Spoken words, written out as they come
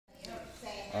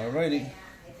Alrighty.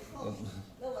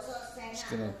 Just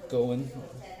gonna go in.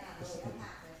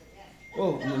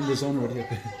 Oh, I'm in the zone already.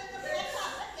 Okay.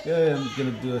 Yeah, I'm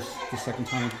gonna do this the second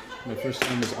time. My first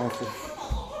time was awful.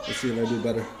 Let's see if I do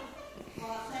better.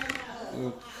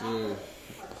 Okay.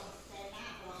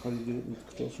 How do you do it with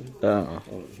the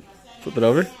controls? Flip it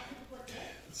over.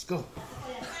 Let's go.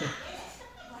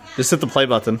 Just hit the play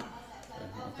button. Okay, I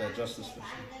have to adjust this first.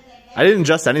 I didn't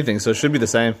adjust anything, so it should be the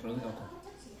same. Really? Okay.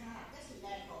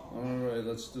 Alright,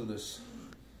 let's do this.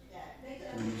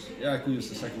 Yeah, I can use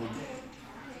the second one.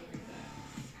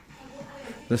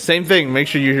 The same thing. Make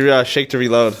sure you shake to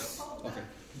reload. Okay.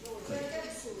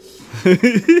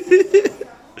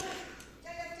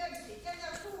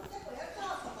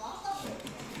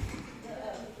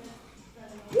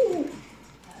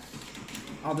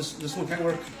 Oh, this one can't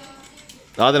work.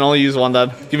 No, then only use one. Then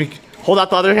hold out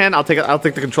the other hand. I'll take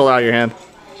the controller out of your hand.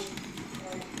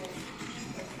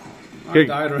 I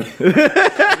died already.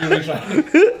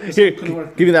 Here,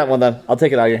 give me that one then. I'll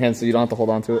take it out of your hand so you don't have to hold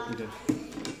on to it. Okay.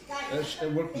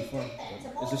 It worked before.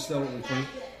 Is it still recording?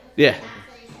 Yeah. Okay.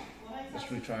 Let's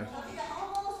retry.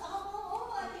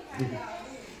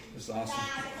 This is awesome.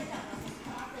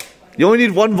 You only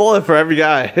need one bullet for every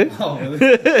guy. Oh,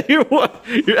 really?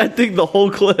 you're ending the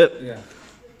whole clip. Yeah.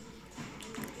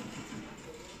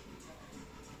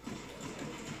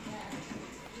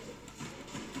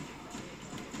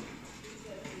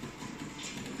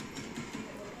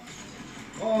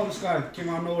 Oh, this guy came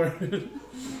out of nowhere.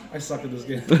 I suck at this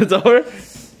game. It's over?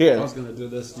 Here. I was gonna do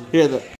this. Here,